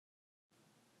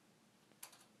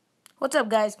What's up,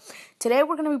 guys? Today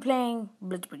we're going to be playing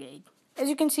Blitz Brigade. As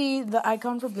you can see, the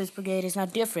icon for Blitz Brigade is now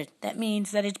different. That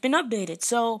means that it's been updated,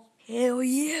 so hell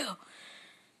yeah!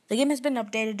 The game has been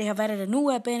updated, they have added a new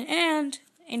weapon and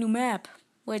a new map,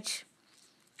 which,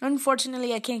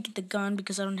 unfortunately, I can't get the gun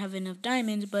because I don't have enough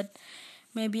diamonds, but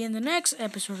maybe in the next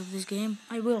episode of this game,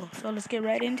 I will. So let's get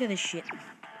right into this shit.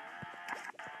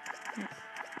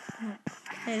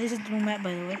 Hey, this is the new map,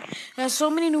 by the way. It has so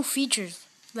many new features.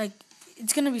 Like,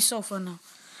 it's gonna be so fun now.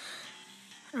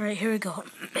 Alright, here we go.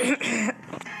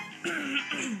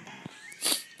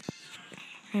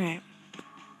 Alright.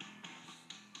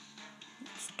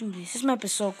 Let's do this. This map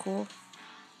is so cool.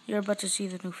 You're about to see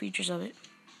the new features of it.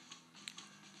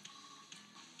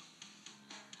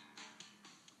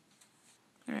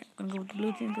 Alright, I'm gonna go with the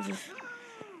blue team because it's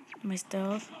my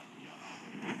stealth.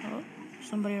 Oh,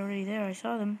 somebody already there. I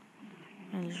saw them.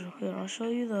 And here, I'll show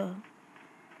you the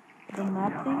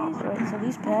map thingies. Right, so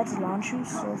these pads launch you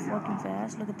so fucking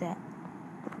fast. Look at that.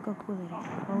 Look how cool it is.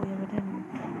 Oh, we have an enemy.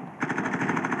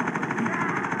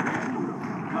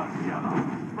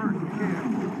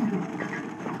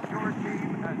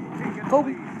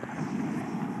 Kobe!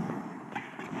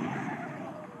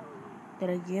 Did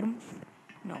I get him?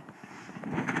 No.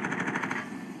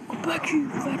 Go back, you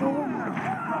fat whore!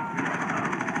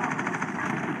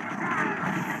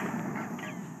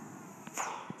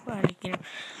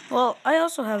 Well, I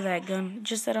also have that gun,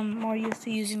 just that I'm more used to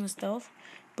using the stealth.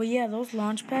 But yeah, those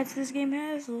launch pads this game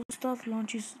has, those stuff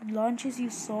launches you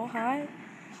so high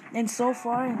and so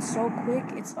far and so quick,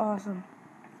 it's awesome.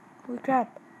 Holy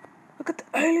crap. Look at the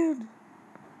island!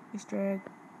 Easter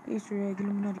egg,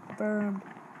 Illuminati confirmed.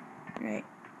 Right.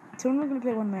 So we're gonna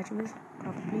play one match with this,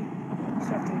 probably. We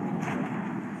still have 3 minutes.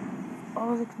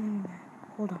 Oh, look at me.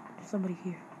 Hold on, there's somebody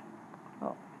here.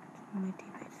 Oh, my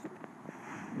teammates.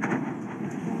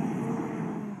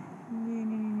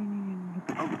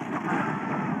 Oh,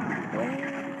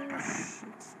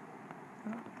 shit.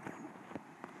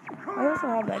 I also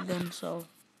have that gun, so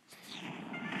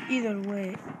either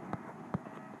way.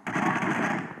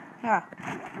 Ah.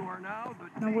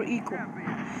 Now we're equal.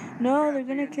 No, they're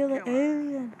gonna kill the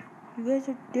alien. You guys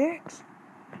are dicks.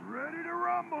 Ready to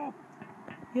rumble.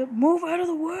 Yep, move out of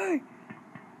the way.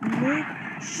 Move.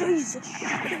 Jesus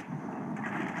shit.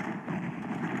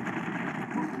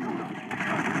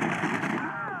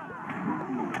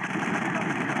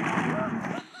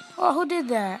 Oh, who did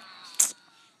that?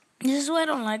 This is why I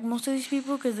don't like most of these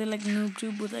people, because they're like noob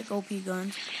tube with like OP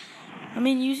guns. I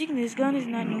mean, using this gun is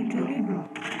not noob tubing.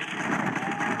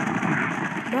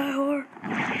 Die, whore.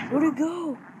 Where'd it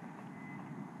go?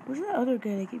 Where's that other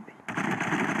guy that keep...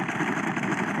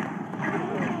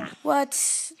 What?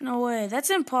 No way.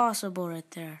 That's impossible right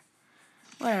there.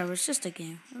 Whatever, it's just a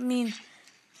game. I mean,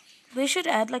 they should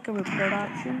add like a report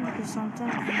option, because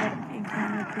sometimes you like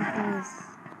encounter people with...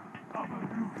 Oh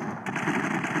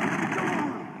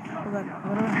god, I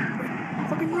gotta run.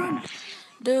 Fucking run!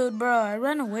 Dude, bro, I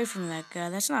ran away from that guy.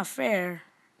 That's not fair.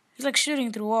 He's like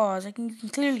shooting through walls. You can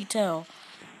clearly tell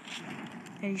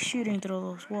that he's shooting through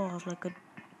those walls like a...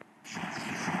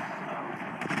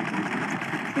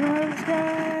 This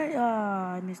guy!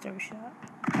 Ah, I missed every shot.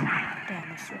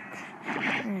 Damn, I suck.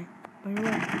 Alright, where you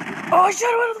at? Oh, I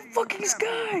shot him out of the fucking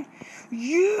sky!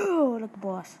 Yeah! Like a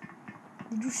boss.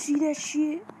 Did you see that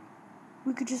shit?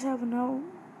 We could just have an out.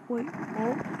 Wait,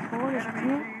 there's a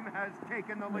team has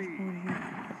taken the lead.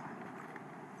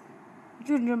 You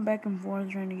just jump back and forth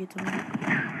trying to get to me.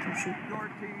 Oh, shoot.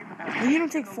 And you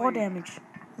don't take fall damage,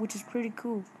 which is pretty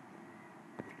cool.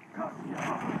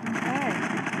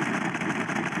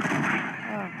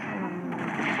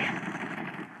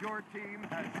 Your team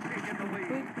has taken the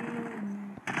lead.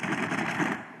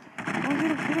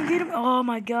 Oh, get him. Oh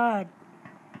my god.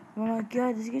 Oh my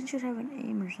god, this guy should have an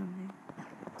aim or something.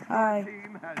 Hi.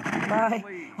 Bye.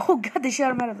 Oh god, they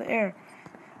shot him out of the air.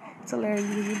 It's hilarious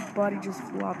because his body just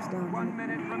flops down. 1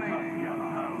 minute remaining.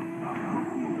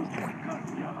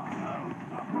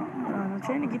 I'm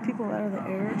trying to get people out of the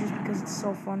air just because it's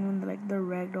so fun when like their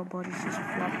ragdoll bodies just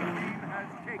flop down.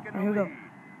 Alright, here we go.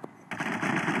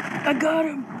 I got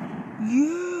him!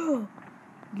 Yeah!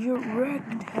 You're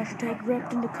wrecked. Hashtag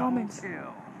wrecked in the comments.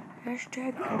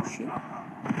 Hashtag oh shit.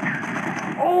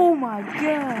 Oh my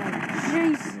god!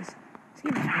 Jesus! This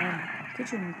game is bad.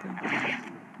 Get your new thing.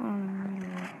 Oh,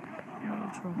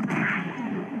 what's wrong?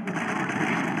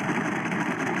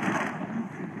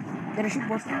 Did I shoot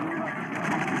both of them?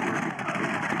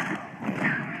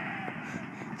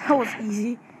 That was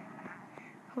easy.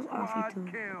 That was awfully too.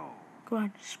 Go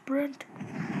on, sprint.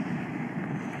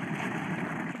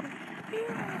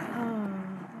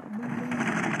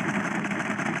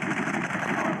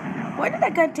 Why did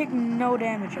that guy take no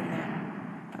damage from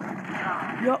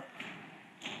that? Yo.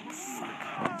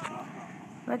 Fuck.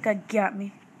 That guy got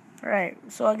me. Alright,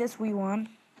 so I guess we won.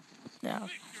 Yeah.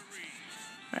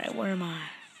 Alright, where am I?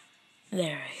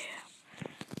 There,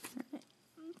 yeah.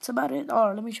 That's about it.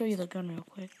 Oh, let me show you the gun real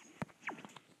quick.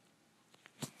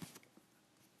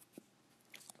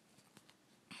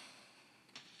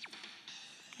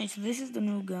 Okay, so this is the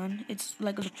new gun. It's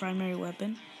like the primary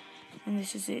weapon. And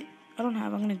this is it. I'm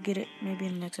gonna get it maybe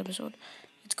in the next episode.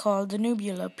 It's called the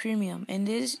Nebula Premium. And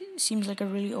this seems like a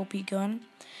really OP gun.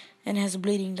 And it has a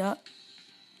bleeding dot.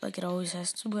 Like it always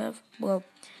has to have. Well,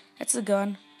 that's the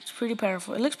gun. It's pretty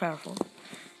powerful. It looks powerful.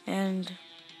 And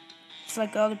it's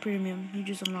like the other premium. You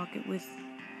just unlock it with...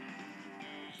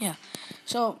 Yeah.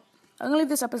 So, I'm gonna leave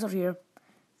this episode here.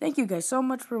 Thank you guys so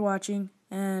much for watching.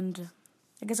 And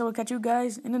I guess I will catch you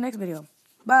guys in the next video.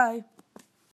 Bye.